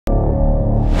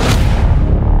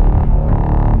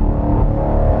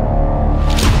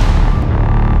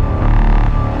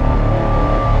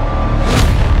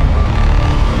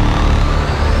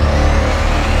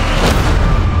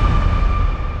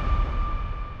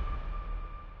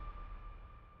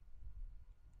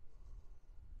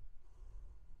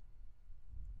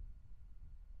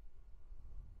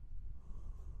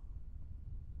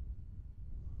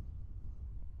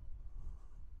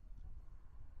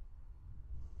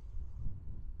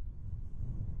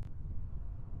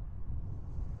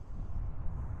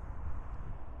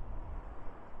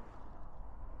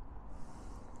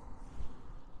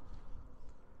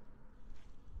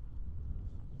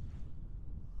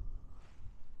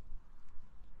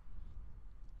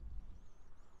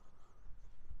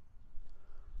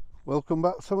Welcome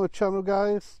back to my channel,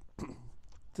 guys.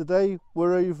 Today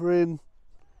we're over in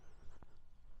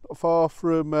not far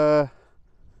from well,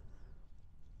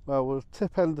 we're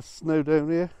tip end of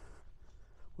Snowdonia.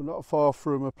 We're not far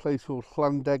from a place called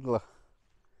Llandegla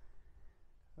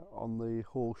on the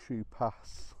Horseshoe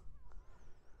Pass.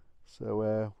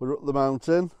 So we're up the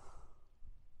mountain,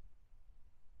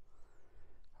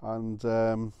 and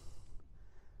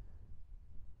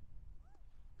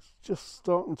it's just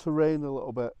starting to rain a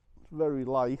little bit. It's very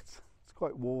light, it's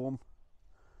quite warm.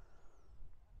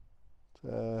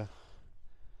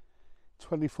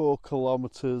 24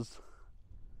 kilometers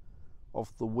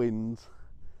of the wind,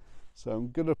 so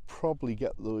I'm gonna probably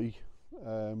get the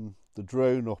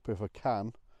drone up if I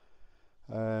can,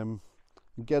 and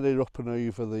get it up and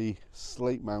over the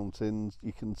slate mountains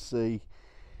you can see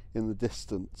in the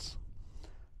distance.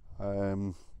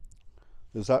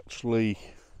 There's actually,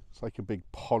 it's like a big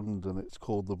pond, and it's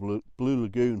called the Blue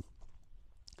Lagoon.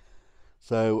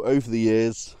 So over the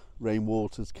years,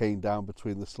 rainwaters came down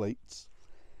between the slates,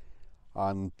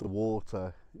 and the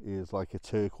water is like a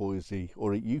turquoisey,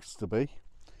 or it used to be.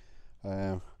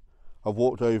 I've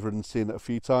walked over and seen it a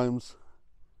few times.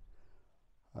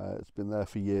 It's been there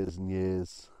for years and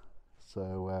years.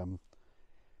 So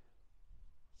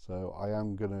I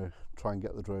am going to try and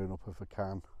get the drone up if I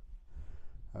can.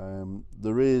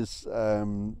 There is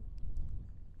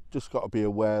just got to be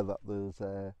aware that there's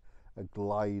a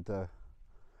glider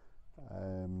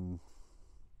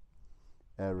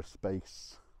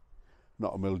aerospace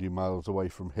not a million miles away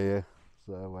from here,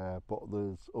 so but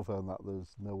there's, other than that,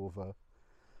 there's no other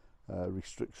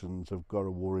restrictions I've got to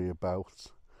worry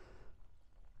about.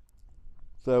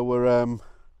 So we're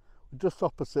just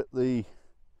opposite the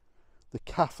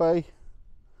cafe.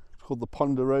 It's called the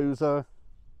Ponderosa.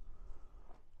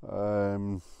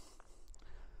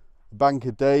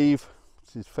 Banker Dave,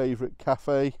 it's his favourite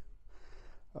cafe.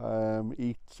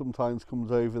 He sometimes comes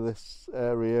over this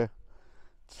area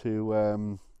to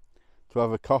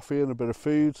have a coffee and a bit of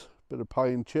food, a bit of pie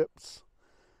and chips.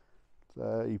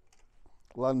 He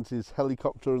lands his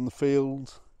helicopter in the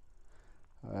field,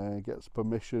 gets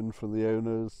permission from the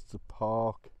owners to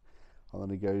park, and then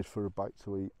he goes for a bite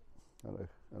to eat and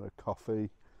a coffee.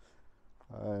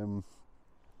 I've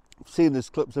seen his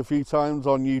clips a few times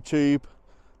on YouTube,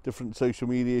 different social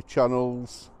media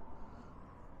channels.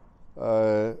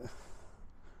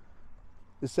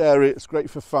 This area, it's great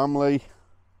for family,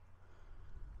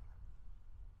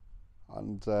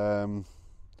 and the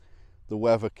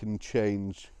weather can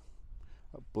change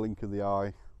at a blink of the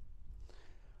eye.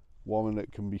 One minute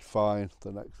it can be fine,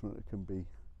 the next minute it can be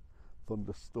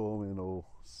thunderstorming or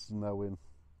snowing.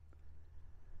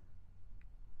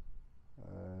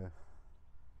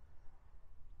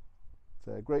 It's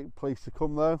a great place to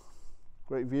come though,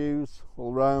 great views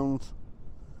all round.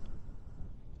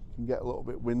 Can get a little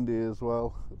bit windy as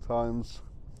well at times.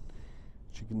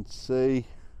 As you can see,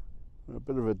 a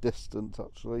bit of a distance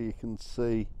actually, you can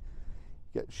see,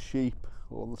 you get sheep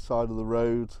along the side of the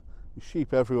road. There's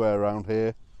sheep everywhere around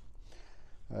here.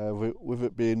 With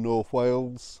it being North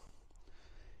Wales,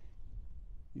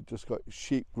 you've just got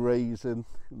sheep grazing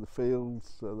in the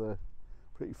fields, so they're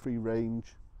pretty free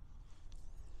range.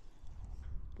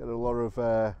 Get a lot of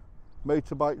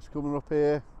motorbikes coming up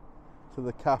here to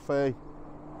the cafe,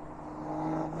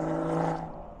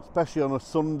 especially on a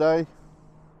Sunday.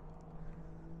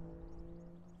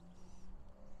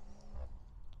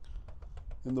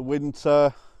 In the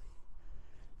winter,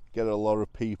 get a lot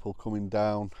of people coming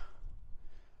down,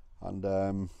 and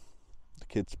the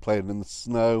kids playing in the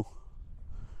snow.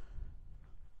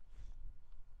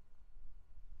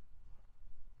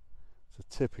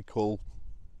 It's a typical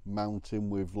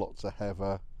mountain with lots of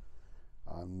heather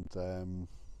and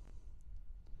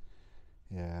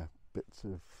yeah, bits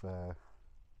of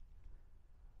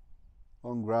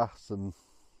long grass and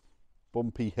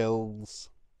bumpy hills.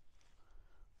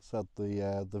 Said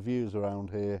the views around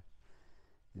here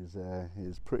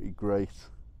is pretty great.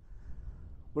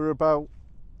 We're about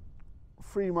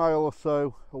 3 miles or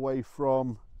so away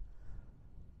from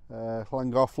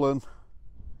Llangollen,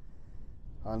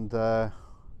 and we're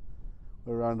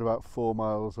around about 4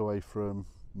 miles away from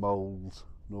Mold,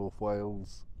 North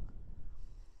Wales.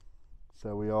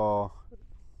 So we are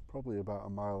probably about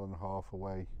 1.5 miles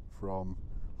away from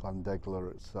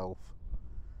Llandegla itself.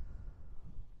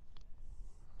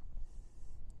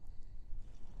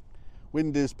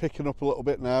 Wind is picking up a little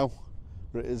bit now,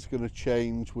 but it is going to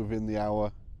change within the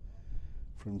hour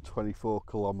from 24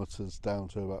 kilometres down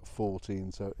to about 14,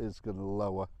 so it is going to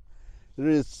lower. There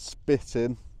is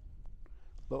spitting,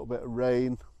 a little bit of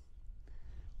rain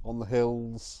on the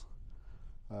hills.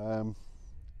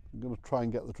 I'm going to try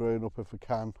and get the drone up if I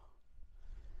can,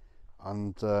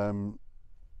 and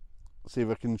see if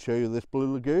I can show you this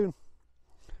Blue Lagoon.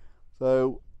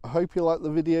 So I hope you like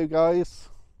the video, guys.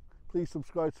 Please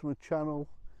subscribe to my channel,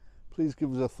 please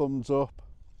give us a thumbs up,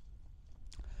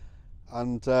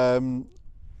 and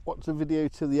watch the video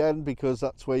to the end, because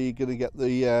that's where you're going to get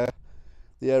the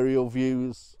aerial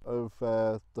views of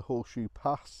the Horseshoe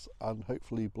Pass and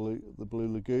hopefully the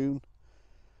Blue Lagoon.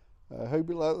 I hope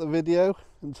you like the video.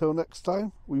 Until next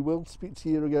time, we will speak to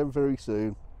you again very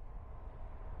soon.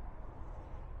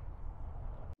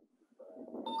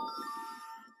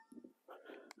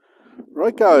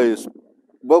 Right guys,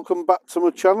 welcome back to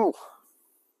my channel.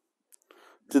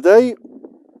 Today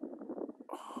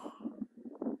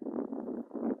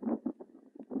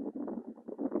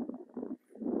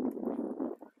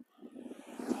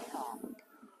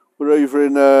we're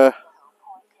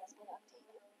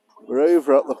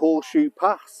over at the Horseshoe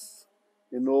Pass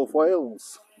in North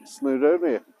Wales,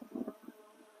 Snowdonia.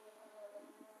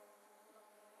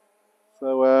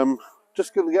 So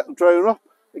just going to get the drone up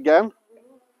again.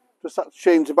 Just had to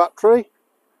change the battery,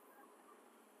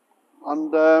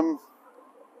 and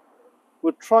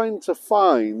we're trying to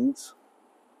find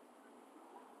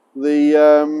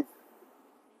the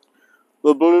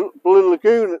Blue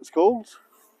Lagoon, it's called.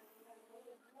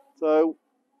 So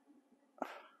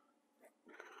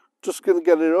just going to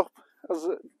get it up. Has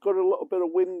got a little bit of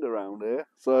wind around here,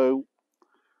 so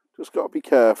just got to be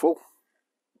careful.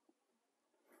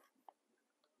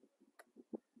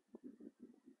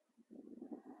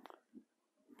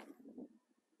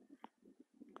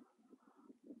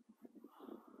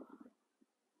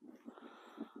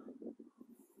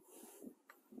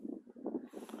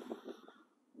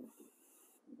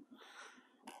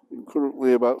 I'm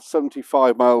currently about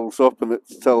 75 miles up, and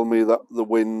it's telling me that the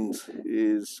wind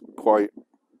is quite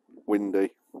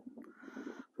windy.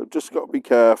 So just got to be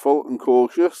careful and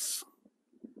cautious.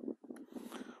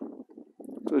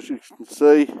 So as you can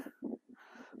see,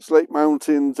 slate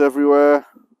mountains everywhere.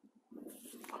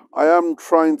 I am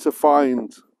trying to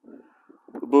find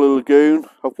the Blue Lagoon.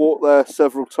 I've walked there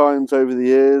several times over the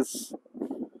years,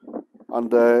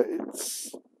 and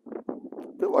it's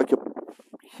a bit like a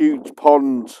huge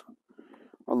pond,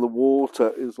 and the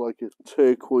water is like a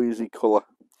turquoisey colour,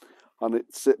 and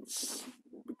it sits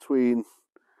between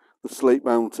the slate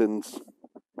mountains.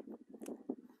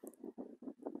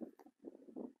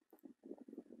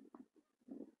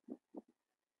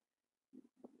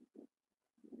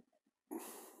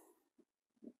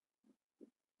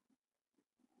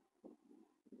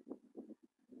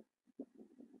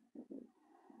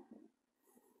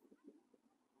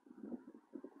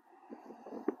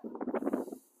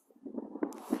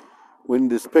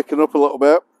 Wind is picking up a little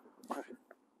bit.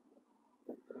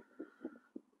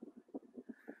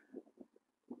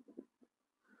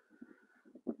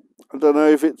 I don't know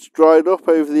if it's dried up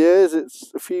over the years.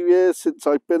 It's a few years since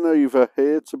I've been over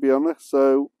here, to be honest,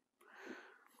 so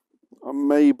I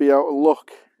may be out of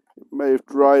luck. It may have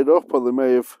dried up, or they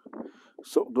may have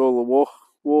sucked all the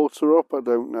water up. I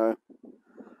don't know.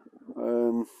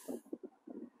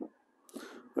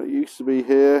 It used to be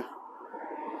here,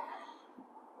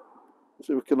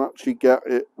 so we can actually get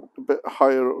it a bit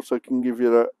higher up, so I can give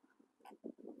you that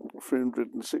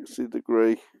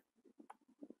 360-degree.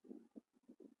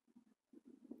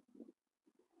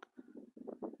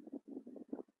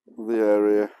 The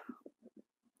area.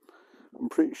 I'm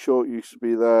pretty sure it used to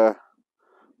be there,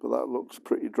 but that looks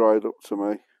pretty dried up to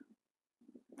me.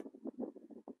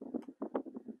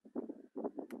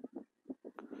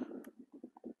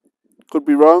 Could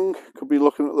be wrong, could be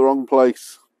looking at the wrong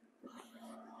place.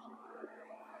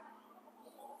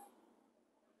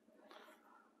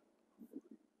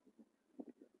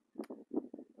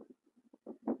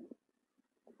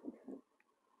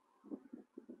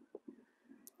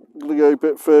 I'm going to go a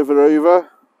bit further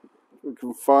over. We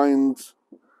can find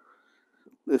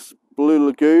this Blue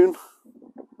Lagoon.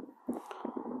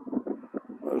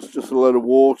 It's just a load of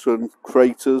water and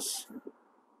craters.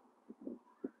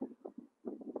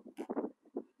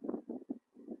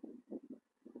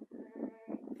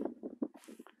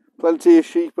 Plenty of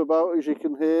sheep about, as you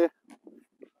can hear.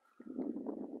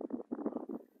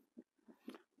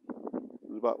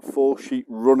 There's about 4 sheep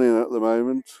running at the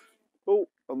moment. Oh,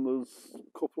 and there's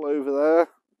a couple over there.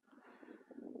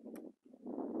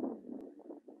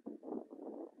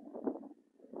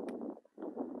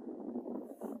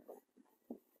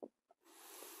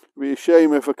 It'd be a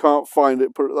shame if I can't find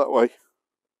it, put it that way.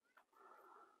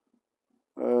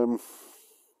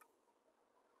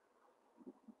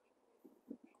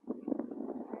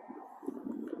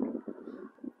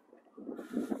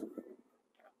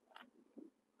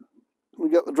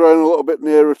 get the drone a little bit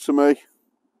nearer to me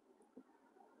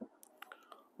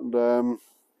and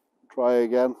try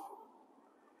again.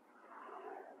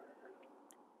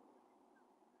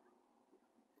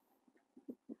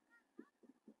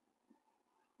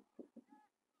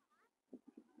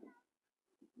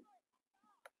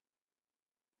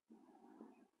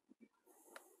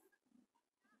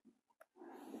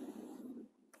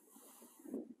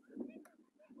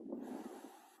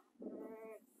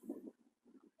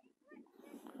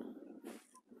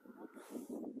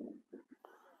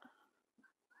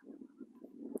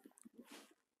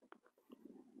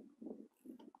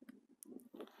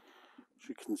 As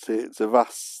you can see, it's a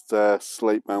vast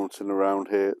slate mountain around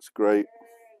here. It's great.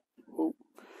 Oh,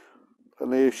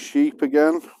 and here's sheep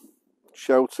again,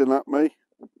 shouting at me.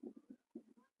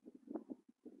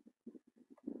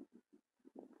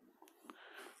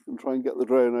 And try and get the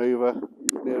drone over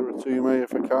nearer to me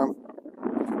if I can.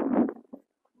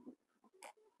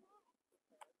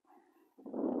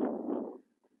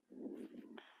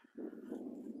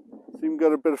 So you can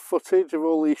get a bit of footage of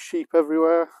all these sheep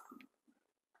everywhere.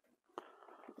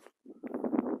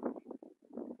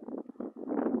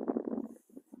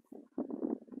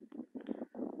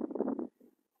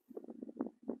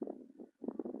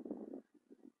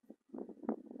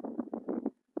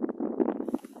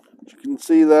 As you can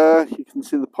see there, you can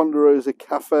see the Ponderosa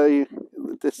Cafe in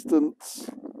the distance.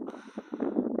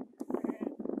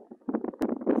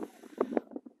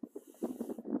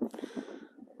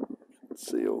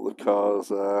 See all the cars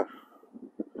there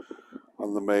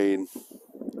on the main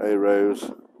A road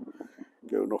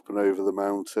going up and over the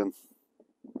mountain.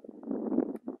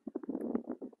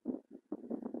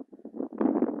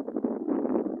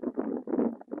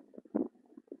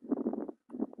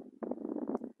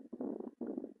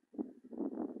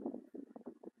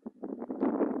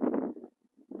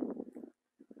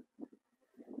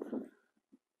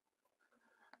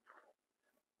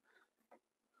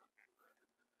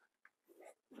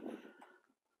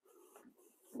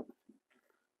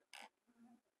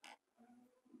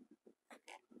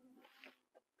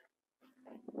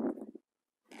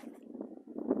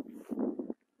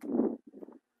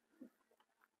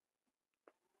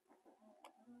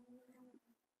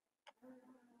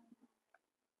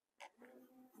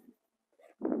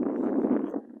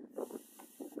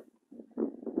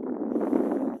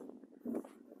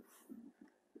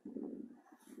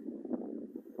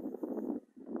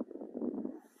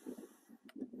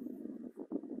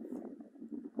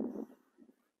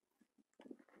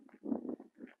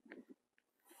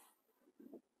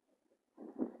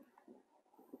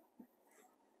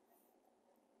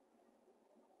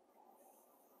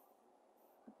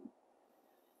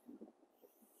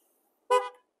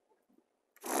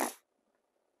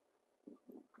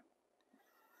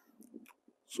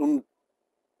 Some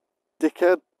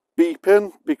dickhead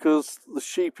beeping because the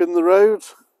sheep in the road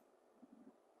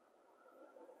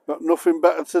got nothing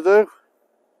better to do.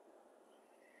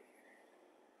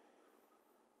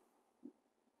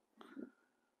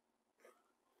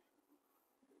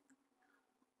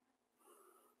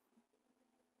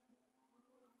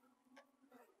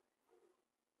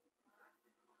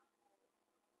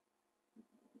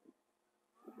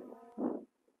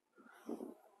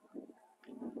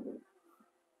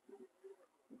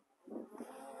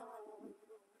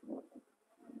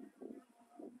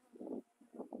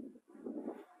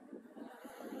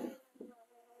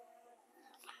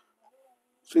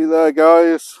 See there,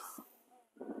 guys?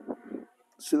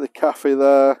 See the cafe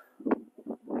there?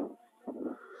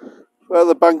 Where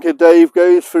the banker Dave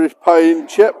goes for his pie and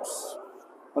chips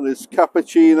and his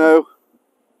cappuccino.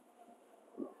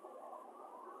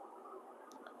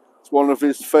 It's one of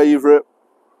his favourite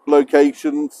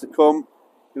locations to come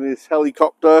in his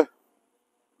helicopter.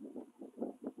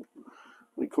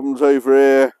 He comes over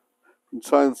here from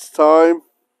time to time,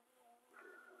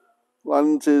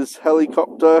 lands his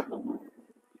helicopter,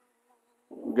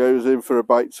 and goes in for a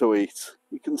bite to eat.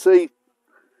 You can see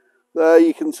there,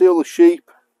 you can see all the sheep.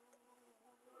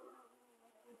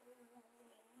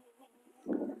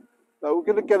 Now we're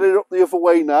going to get it up the other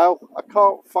way now. I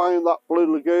can't find that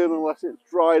Blue Lagoon unless it's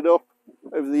dried up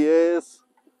over the years.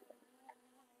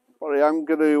 But I'm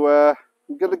going to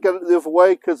get it the other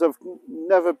way because I've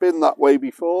never been that way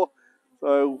before.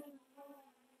 So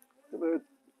I'm going to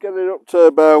get it up to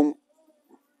about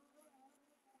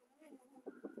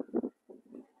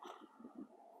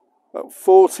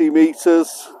 40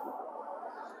 metres.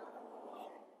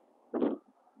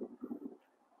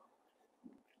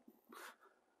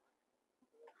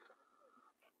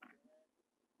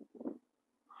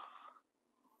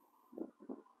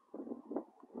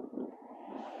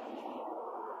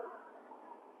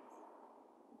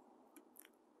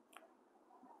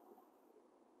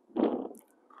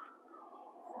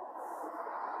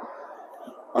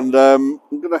 And I'm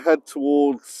going to head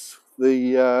towards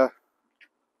the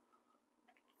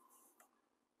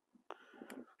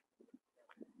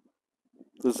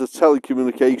there's a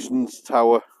telecommunications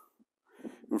tower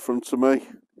in front of me.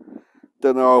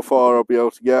 Don't know how far I'll be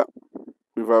able to get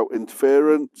without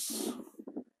interference.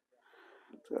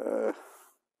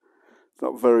 It's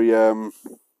not very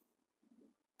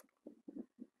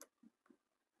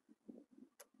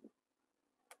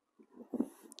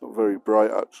not very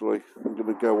bright actually. I'm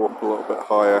going to go up a little bit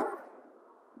higher.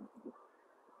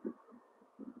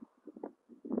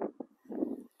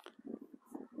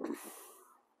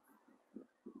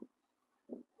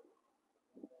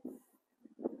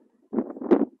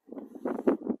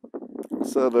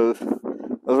 So as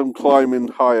I'm climbing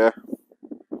higher,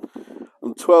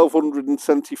 I'm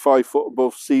 1,275 foot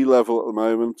above sea level at the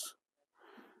moment.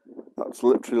 That's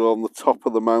literally on the top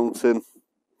of the mountain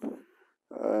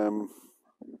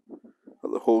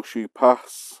at the Horseshoe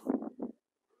Pass.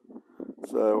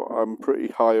 So I'm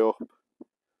pretty high up,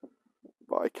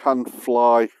 but I can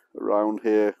fly around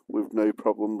here with no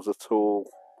problems at all.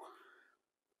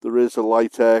 There is a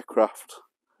light aircraft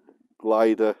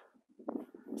glider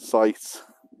site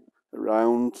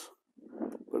around,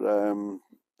 but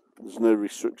there's no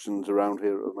restrictions around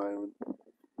here at the moment.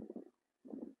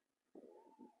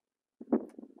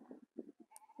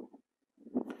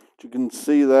 You can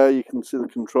see there, you can see the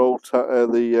control,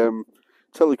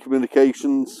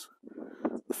 telecommunications,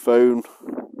 the phone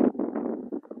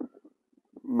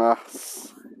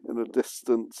masts in a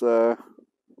distance there.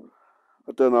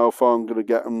 I don't know how far I'm going to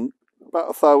get. I'm about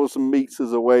 1,000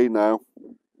 meters away now.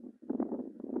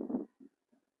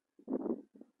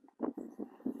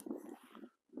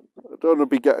 I don't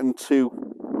want to be getting too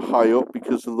high up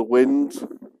because of the wind.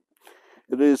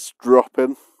 It is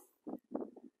dropping.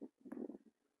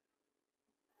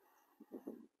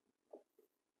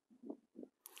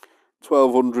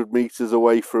 "1,200 meters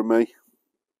away from me.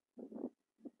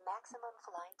 Maximum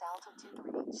flight altitude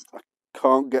reached. I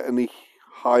can't get any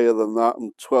higher than that.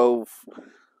 I'm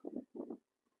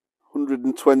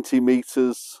 1,220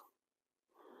 meters,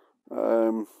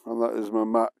 and that is my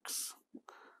max.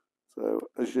 So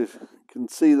as you can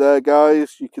see there,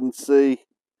 guys, you can see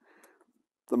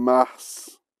the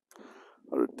masts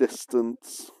are a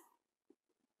distance.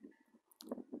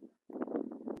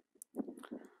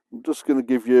 I'm just going to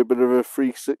give you a bit of a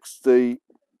 360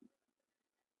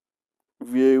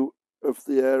 view of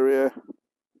the area.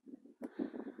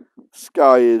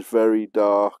 Sky is very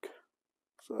dark,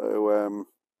 so as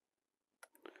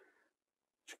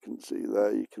you can see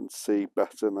there, you can see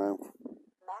better now.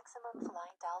 Maximum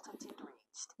flight altitude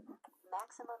reached.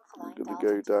 Maximum flight I'm going to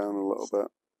go down a little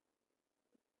bit.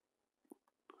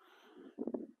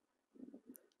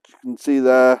 As you can see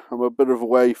there, I'm a bit of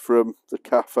away from the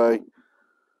cafe.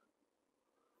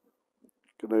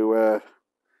 Going to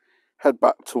head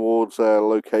back towards our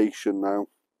location now.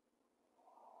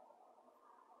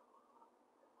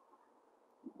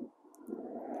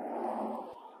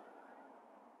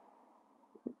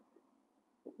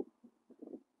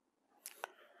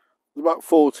 About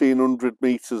 1,400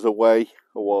 meters away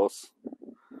I was.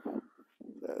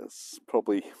 It's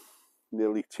probably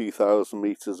nearly 2,000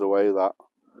 meters away, that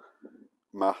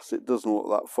mass. It doesn't look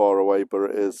that far away, but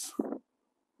it is.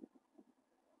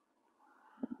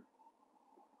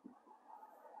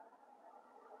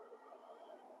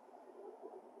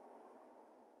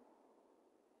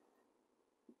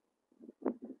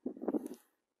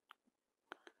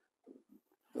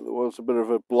 There was a bit of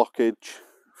a blockage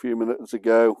a few minutes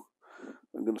ago.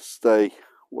 I'm going to stay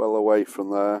well away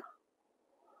from there.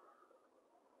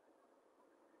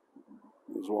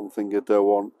 There's one thing I don't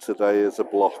want today is a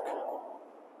block,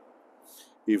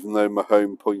 even though my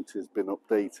home point has been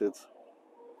updated.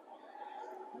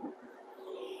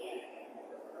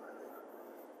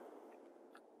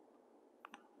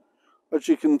 As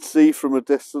you can see from a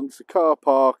distance, the car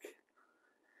park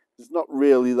is not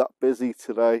really that busy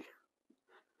today.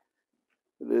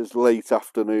 It is late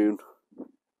afternoon.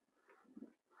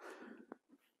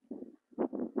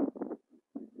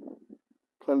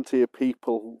 Plenty of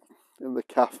people in the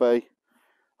cafe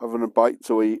having a bite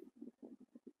to eat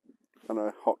and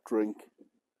a hot drink.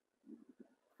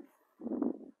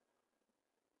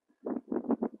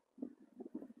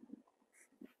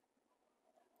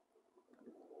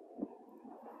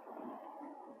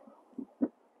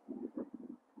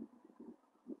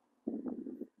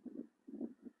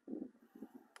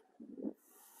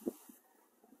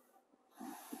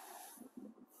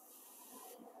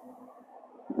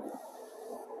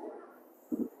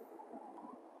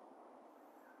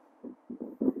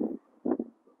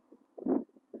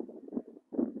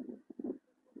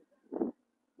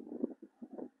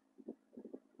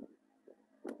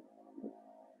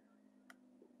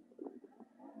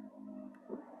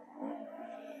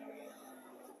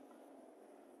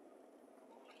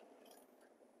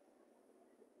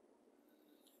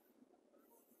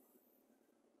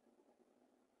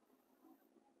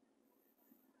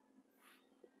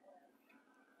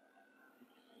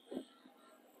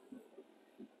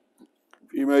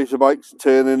 motorbikes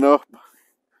turning up.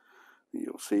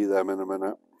 You'll see them in a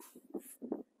minute.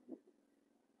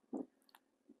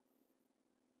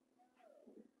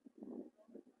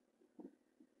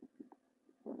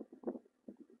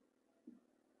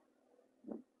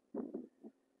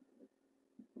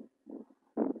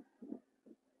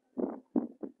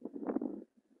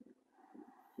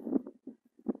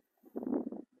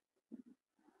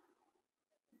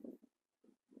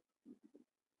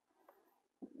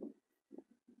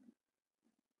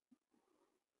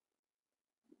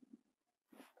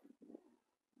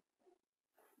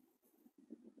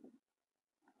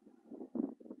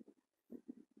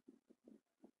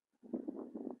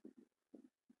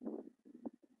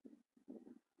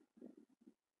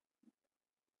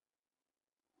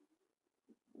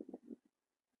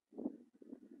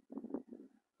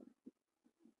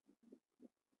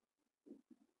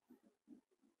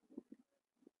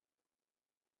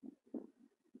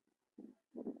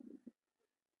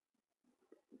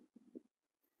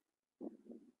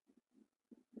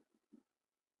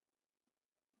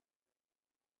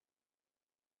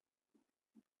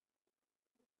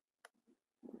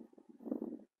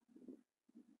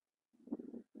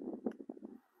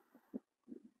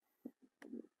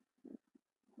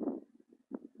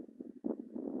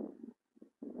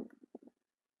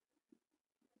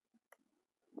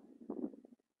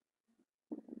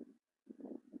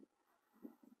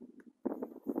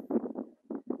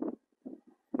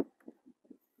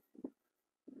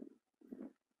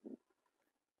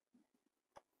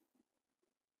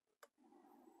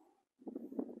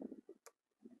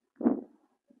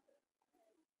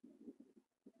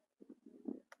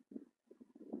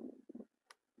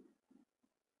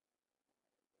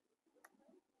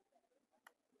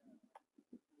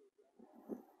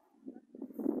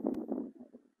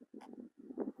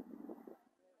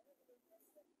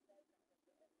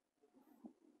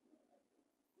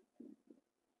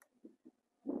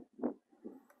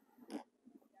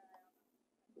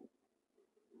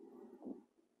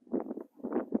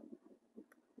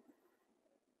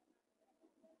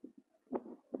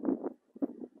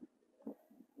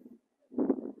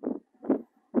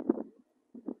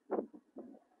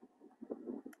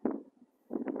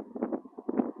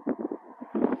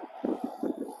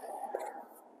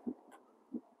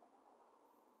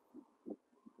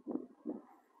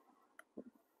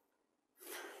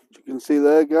 You can see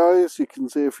there, guys, you can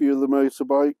see a few of the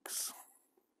motorbikes.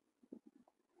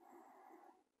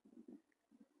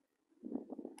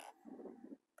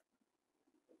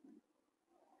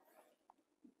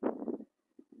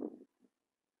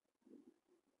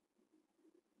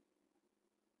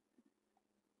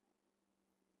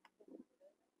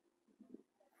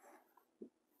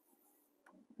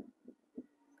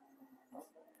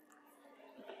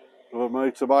 Another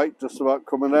motorbike just about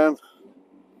coming in.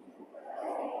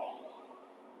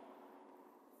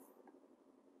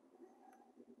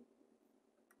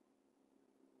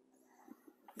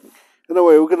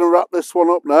 Anyway, we're going to wrap this one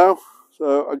up now.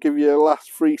 So I'll give you a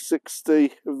last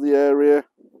 360 of the area.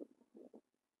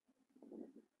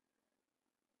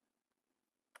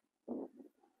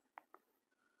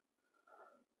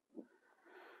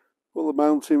 All the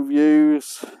mountain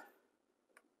views.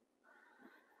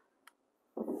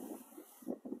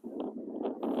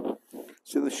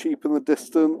 See the sheep in the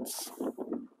distance.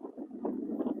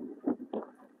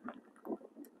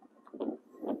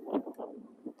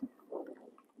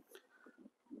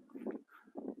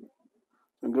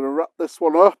 I'm going to wrap this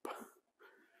one up.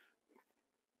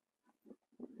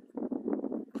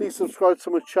 Please subscribe to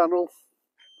my channel.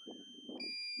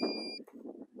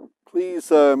 Please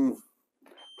subscribe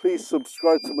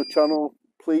to my channel.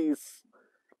 Please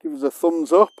give us a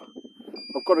thumbs up.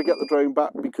 I've got to get the drone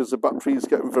back because the battery is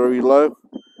getting very low.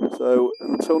 So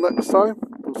until next time,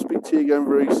 we'll speak to you again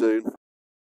very soon.